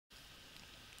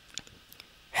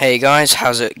Hey guys,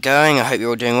 how's it going? I hope you're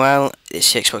all doing well.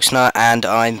 It's the Xbox Nut and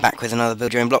I'm back with another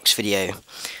Build Your Own Blocks video.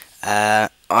 I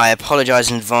apologise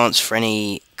in advance for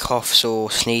any coughs or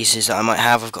sneezes that I might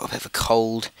have. I've got a bit of a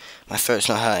cold. My throat's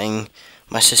not hurting.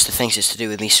 My sister thinks it's to do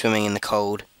with me swimming in the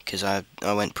cold because I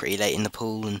went pretty late in the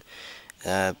pool and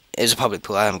it was a public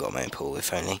pool. I haven't got my own pool,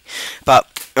 if only.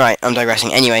 But, right, I'm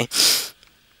digressing. Anyway,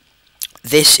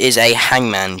 this is a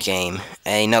Hangman game,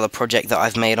 another project that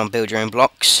I've made on Build Your Own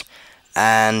Blocks.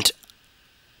 And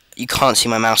you can't see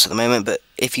my mouse at the moment, but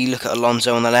if you look at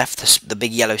Alonzo on the left, the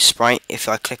big yellow sprite, if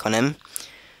I click on him,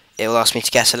 it will ask me to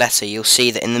guess a letter. You'll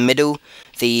see that in the middle,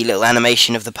 the little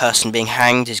animation of the person being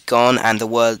hanged is gone, and the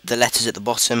letters at the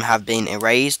bottom have been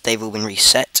erased. They've all been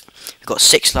reset. We've got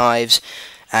 6 lives,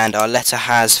 and our letter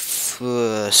has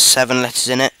 7 letters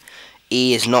in it.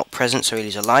 E is not present, so we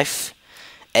lose a life.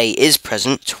 A is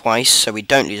present twice, so we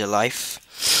don't lose a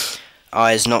life.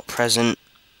 I is not present.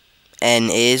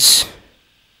 N is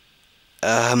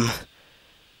L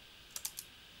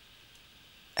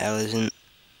isn't.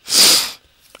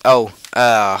 Oh,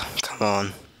 come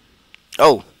on.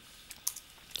 Oh,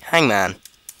 Hangman.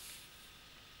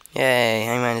 Yay,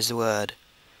 Hangman is the word.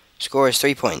 Score is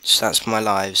 3 points. That's for my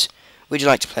lives. Would you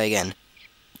like to play again?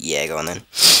 Yeah, go on then.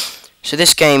 So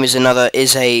this game is another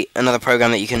program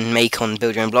that you can make on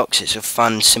Build Your Own Blocks. It's a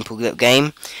fun, simple little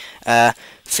game.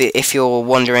 If you're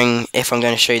wondering if I'm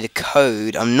going to show you the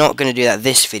code, I'm not going to do that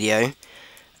this video.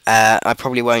 I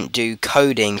probably won't do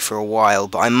coding for a while,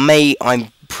 but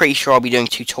I'm pretty sure I'll be doing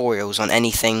tutorials on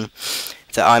anything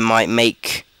that I might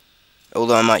make,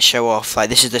 although I might show off. Like,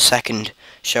 this is the second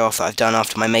show off that I've done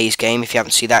after my maze game. If you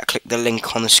haven't seen that, click the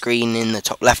link on the screen in the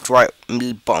top left, right,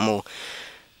 bottom, or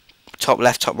top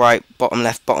left, top right, bottom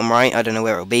left, bottom right. I don't know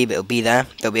where it'll be, but it'll be there.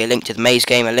 There'll be a link to the maze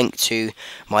game, a link to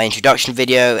my introduction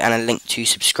video, and a link to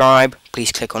subscribe.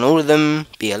 Please click on all of them.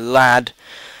 Be a lad.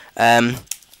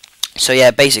 So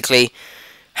yeah, basically,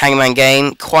 Hangman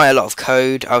game, quite a lot of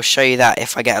code. I'll show you that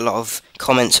if I get a lot of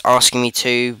comments asking me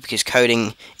to, because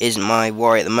coding isn't my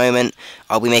worry at the moment.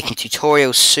 I'll be making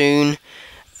tutorials soon,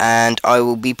 and I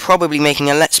will be probably making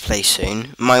a Let's Play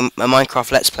soon. A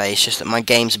Minecraft Let's Play. It's just that my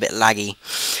game's a bit laggy,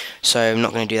 so I'm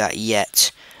not going to do that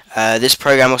yet. This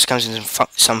program also comes in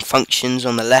some functions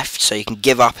on the left, so you can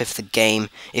give up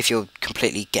if you're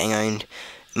completely getting owned.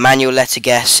 Manual letter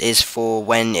guess is for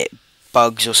when it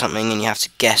bugs or something and you have to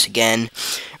guess again.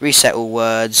 Reset all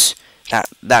words.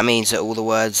 That means that all the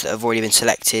words that have already been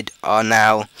selected are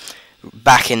now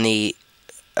back in the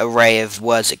array of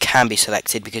words that can be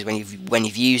selected, because when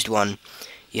you've used one,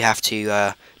 you have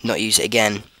to not use it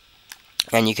again.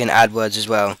 And you can add words as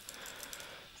well.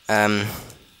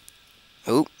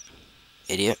 Oh,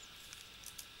 idiot.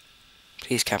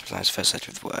 Please capitalize the first letter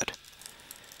of the word.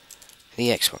 The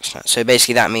Xbox Nut. So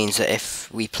basically that means that if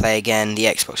we play again, the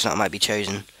Xbox Nut might be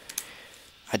chosen.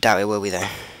 I doubt it will be though.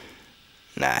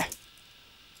 Nah.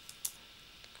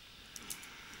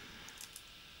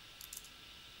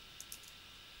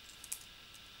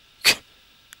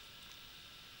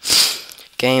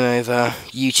 Game over.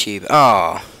 YouTube.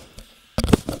 Ah.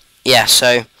 Yeah,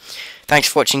 so thanks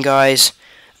for watching, guys.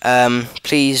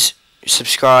 Please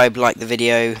subscribe, like the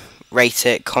video, rate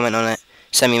it, comment on it,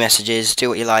 send me messages, do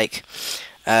what you like.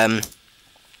 I'll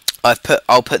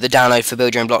put the download for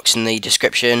Build Your Own Blocks in the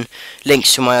description.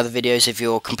 Links to my other videos if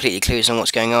you're completely clueless on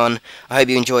what's going on. I hope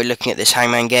you enjoyed looking at this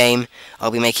Hangman game. I'll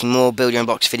be making more Build Your Own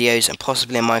Blocks videos, and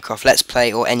possibly a Minecraft Let's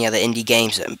Play or any other indie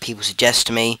games that people suggest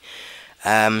to me.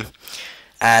 And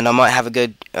I might have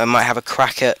a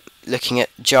crack at looking at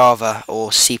Java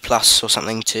or C+ or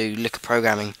something to look at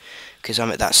programming, because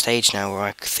I'm at that stage now where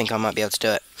I think I might be able to do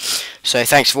it. So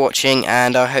thanks for watching,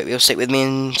 and I hope you'll stick with me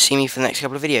and see me for the next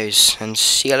couple of videos, and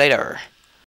see you later.